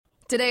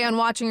Today on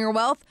Watching Your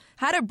Wealth,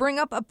 how to bring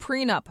up a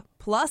prenup,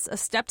 plus a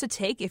step to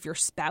take if your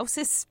spouse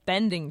is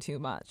spending too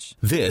much.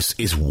 This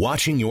is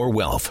Watching Your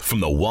Wealth from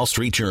the Wall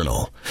Street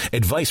Journal.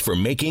 Advice for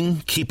making,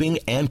 keeping,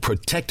 and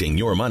protecting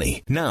your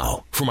money.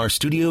 Now, from our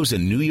studios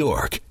in New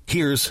York,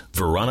 here's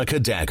Veronica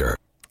Dagher.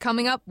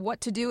 Coming up,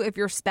 what to do if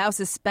your spouse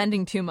is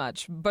spending too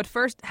much. But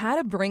first, how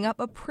to bring up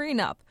a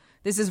prenup.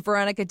 This is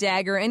Veronica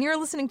Dagher, and you're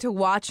listening to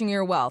Watching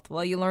Your Wealth,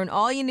 while you learn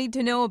all you need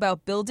to know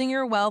about building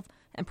your wealth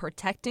and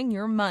protecting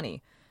your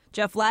money.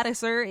 Jeff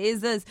Ladouceur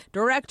is the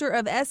Director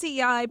of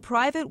SEI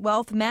Private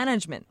Wealth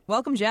Management.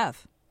 Welcome,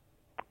 Jeff.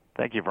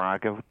 Thank you,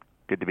 Veronica.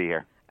 Good to be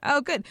here. Oh,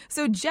 good.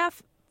 So,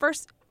 Jeff,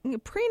 first,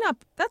 prenup,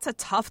 that's a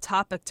tough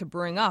topic to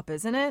bring up,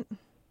 isn't it?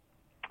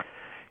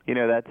 You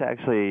know, that's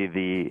actually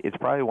it's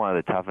probably one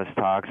of the toughest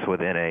talks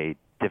within a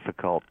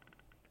difficult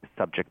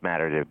subject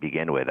matter to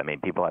begin with. I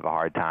mean, people have a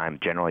hard time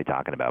generally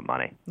talking about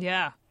money.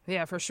 Yeah,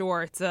 for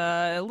sure. It's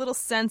a little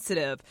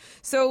sensitive.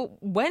 So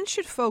when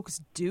should folks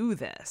do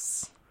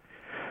this?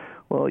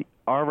 Well,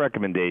 our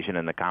recommendation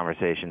in the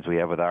conversations we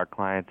have with our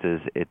clients is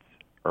it's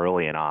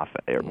early and often,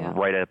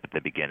 right up at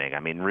the beginning. I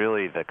mean,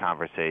 really the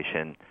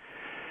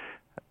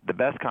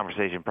best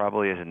conversation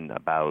probably isn't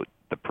about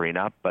the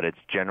prenup, but it's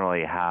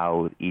generally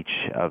how each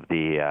of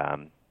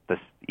the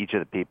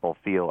people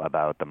feel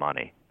about the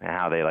money and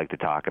how they like to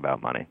talk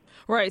about money.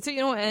 Right. So you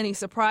don't want any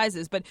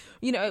surprises, but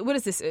what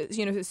is this?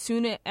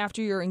 Soon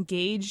after you're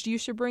engaged, you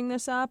should bring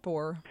this up,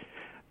 or?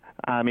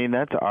 I mean,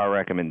 that's our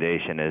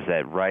recommendation, is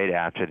that right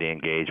after the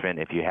engagement,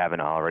 if you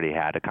haven't already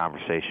had a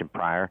conversation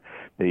prior,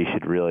 that you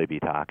should really be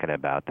talking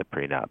about the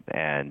prenup,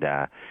 and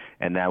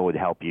that would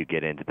help you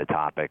get into the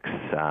topics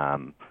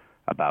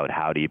about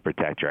how do you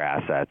protect your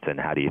assets and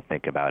how do you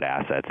think about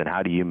assets and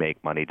how do you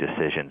make money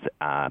decisions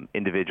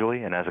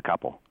individually and as a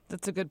couple.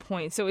 That's a good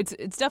point. So it's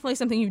definitely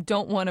something you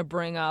don't want to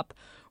bring up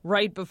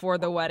right before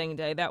the wedding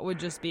day. That would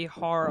just be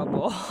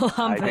horrible.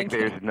 I think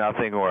there's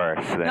nothing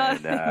worse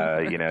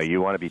than,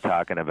 you want to be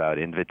talking about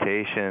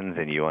invitations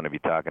and you want to be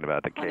talking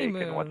about the cake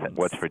and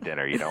what's for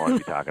dinner. You don't want to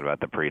be talking about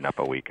the prenup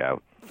a week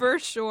out. For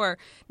sure.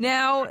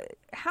 Now,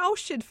 how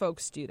should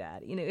folks do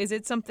that? Is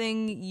it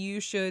something you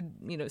should,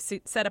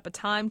 set up a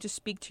time to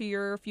speak to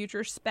your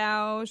future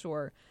spouse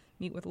or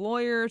meet with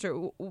lawyers,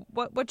 or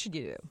what should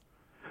you do?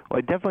 Well,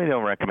 I definitely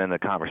don't recommend the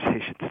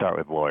conversation start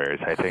with lawyers.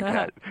 I think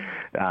that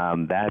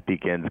that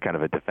begins kind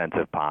of a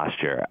defensive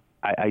posture.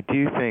 I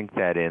do think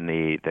that in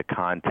the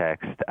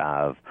context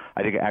of,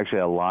 I think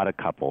actually a lot of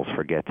couples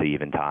forget to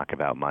even talk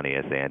about money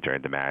as they enter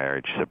into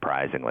marriage.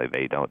 Surprisingly,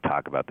 they don't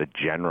talk about the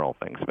general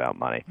things about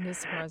money.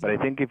 But I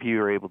think if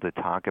you're able to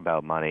talk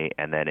about money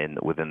and then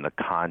within the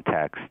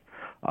context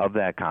of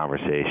that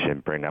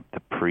conversation, bring up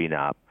the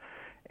prenup,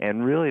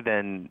 and really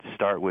then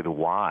start with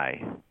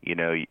why,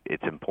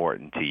 it's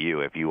important to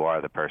you if you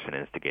are the person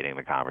instigating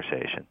the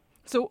conversation.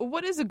 So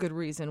what is a good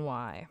reason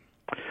why?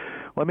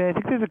 Well, I mean, I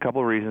think there's a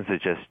couple of reasons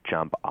that just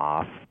jump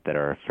off that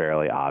are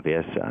fairly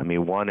obvious. I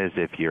mean, one is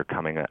if you're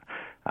coming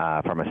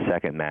from a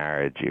second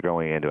marriage, you're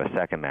going into a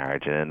second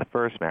marriage, and in the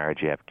first marriage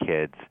you have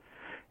kids,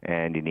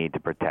 and you need to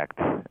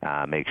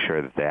make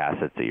sure that the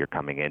assets that you're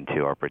coming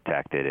into are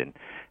protected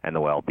and the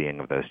well-being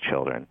of those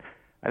children.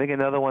 I think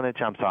another one that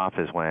jumps off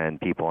is when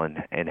people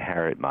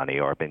inherit money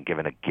or have been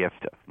given a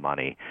gift of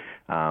money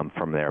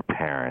from their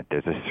parent.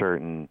 There's a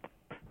certain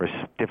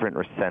different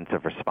sense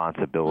of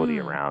responsibility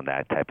around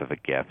that type of a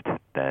gift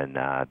than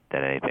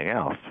anything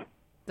else.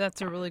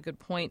 That's a really good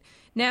point.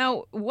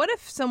 Now, what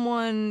if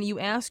you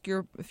ask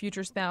your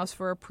future spouse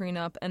for a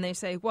prenup and they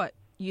say, what,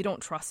 you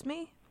don't trust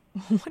me?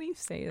 What do you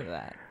say to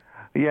that?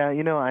 Yeah,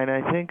 and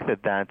I think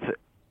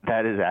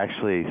that is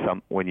actually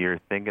when you're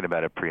thinking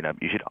about a prenup,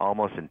 you should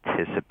almost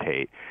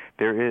anticipate.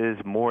 There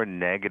is more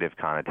negative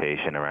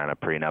connotation around a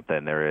prenup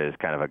than there is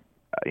kind of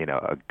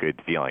a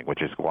good feeling,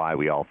 which is why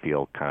we all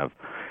feel kind of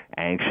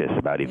anxious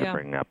about even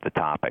bringing up the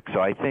topic. So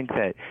I think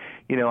that,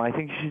 I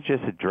think you should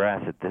just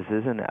address that this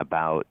isn't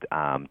about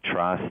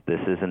trust.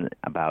 This isn't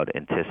about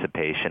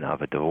anticipation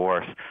of a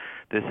divorce.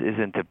 This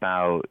isn't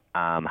about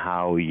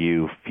how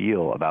you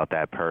feel about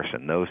that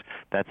person.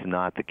 That's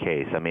not the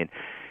case. I mean,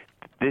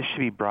 this should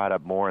be brought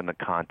up more in the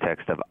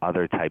context of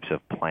other types of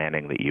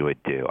planning that you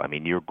would do. I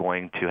mean, you're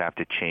going to have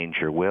to change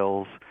your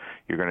wills.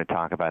 You're going to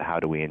talk about how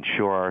do we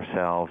insure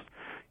ourselves.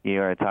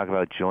 You're going to talk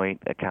about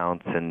joint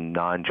accounts and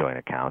non-joint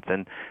accounts.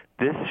 And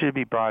this should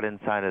be brought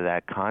inside of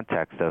that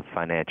context of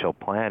financial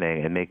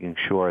planning and making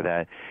sure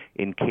that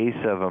in case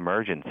of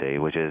emergency,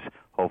 which is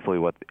hopefully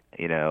what,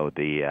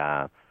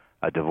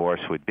 a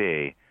divorce would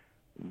be,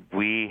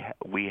 we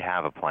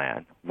have a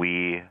plan.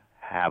 We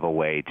have a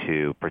way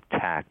to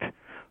protect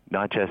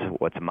not just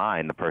what's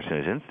mine, the person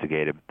who's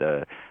instigated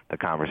the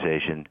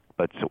conversation,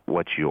 but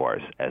what's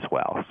yours as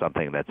well,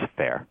 something that's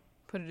fair.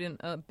 Put it in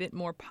a bit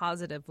more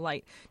positive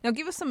light. Now,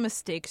 give us some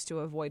mistakes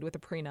to avoid with a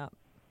prenup.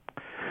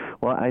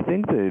 Well, I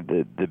think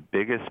the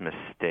biggest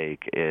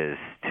mistake is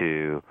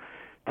to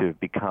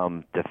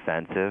become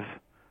defensive,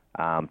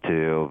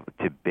 to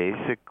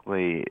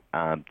basically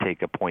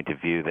take a point of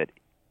view that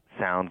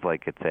sounds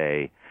like it's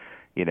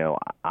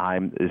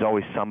there's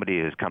always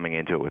somebody who's coming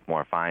into it with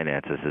more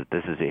finances.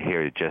 This is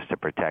here just to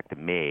protect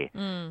me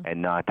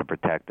and not to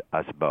protect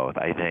us both.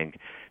 I think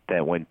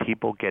that when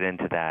people get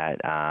into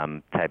that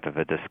type of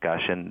a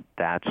discussion,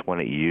 that's when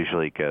it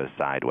usually goes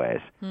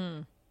sideways.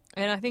 And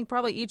I think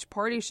probably each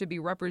party should be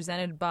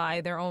represented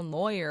by their own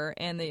lawyer,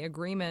 and the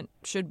agreement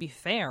should be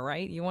fair,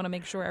 right? You want to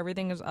make sure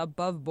everything is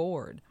above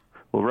board.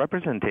 Well,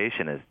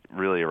 representation is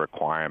really a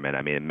requirement.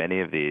 I mean,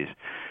 many of these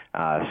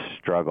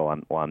struggle.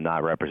 I'm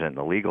not representing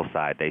the legal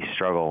side. They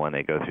struggle when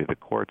they go through the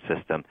court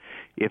system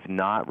if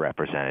not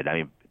represented. I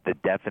mean, the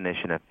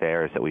definition of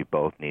fair is that we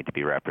both need to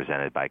be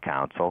represented by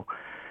counsel,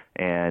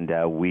 and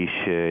we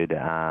should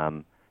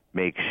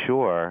make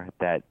sure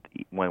that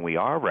when we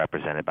are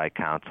represented by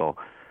counsel,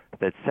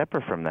 that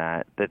separate from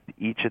that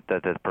each of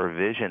the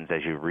provisions,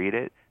 as you read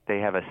it, they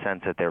have a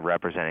sense that they're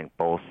representing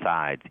both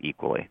sides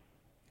equally.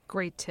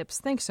 Great tips.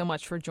 Thanks so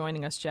much for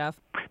joining us,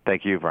 Jeff.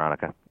 Thank you,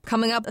 Veronica.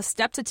 Coming up, a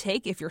step to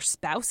take if your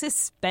spouse is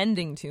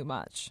spending too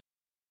much.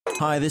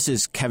 Hi, this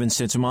is Kevin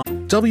Sintema.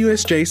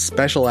 WSJ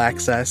Special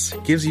Access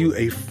gives you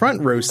a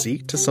front row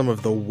seat to some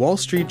of the Wall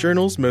Street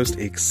Journal's most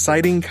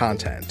exciting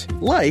content,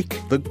 like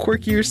The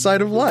Quirkier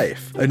Side of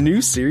Life, a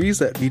new series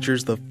that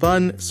features the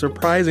fun,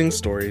 surprising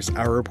stories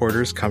our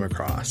reporters come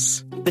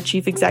across. The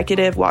chief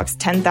executive walks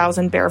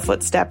 10,000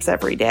 barefoot steps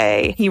every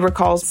day. He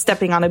recalls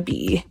stepping on a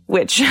bee,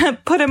 which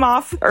put him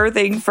off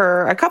earthing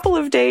for a couple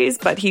of days,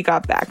 but he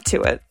got back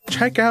to it.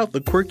 Check out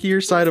The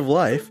Quirkier Side of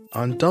Life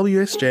on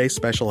WSJ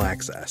Special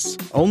Access,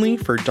 only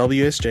for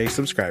WSJ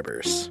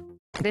subscribers.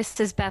 This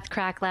is Beth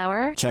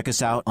Kracklauer. Check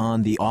us out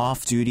on the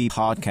Off Duty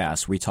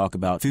podcast. We talk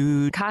about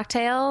food,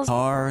 Cocktails,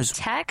 cars,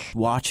 tech,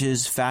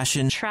 watches,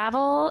 fashion,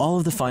 travel, all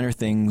of the finer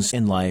things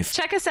in life.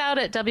 Check us out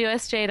at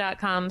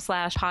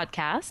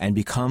WSJ.com/podcast. And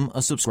become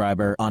a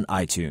subscriber on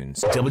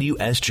iTunes.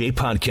 WSJ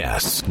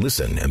Podcasts.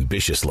 Listen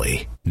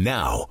ambitiously.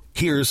 Now,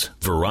 here's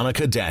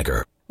Veronica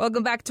Dagher.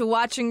 Welcome back to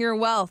Watching Your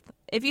Wealth.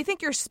 If you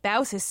think your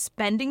spouse is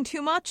spending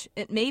too much,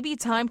 it may be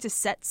time to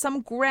set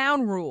some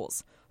ground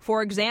rules.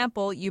 For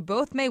example, you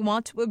both may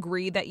want to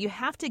agree that you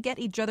have to get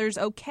each other's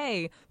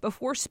okay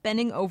before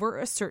spending over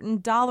a certain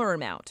dollar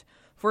amount.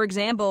 For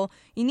example,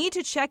 you need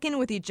to check in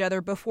with each other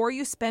before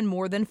you spend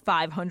more than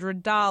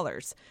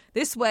 $500.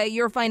 This way,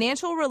 your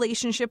financial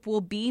relationship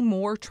will be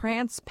more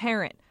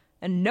transparent,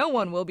 and no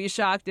one will be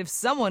shocked if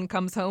someone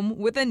comes home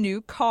with a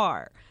new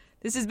car.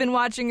 This has been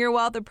Watching Your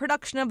Wealth, a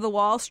production of the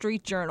Wall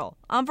Street Journal.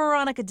 I'm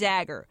Veronica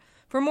Dagher.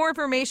 For more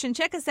information,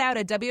 check us out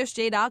at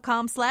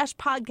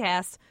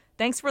WSJ.com/podcast.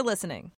 Thanks for listening.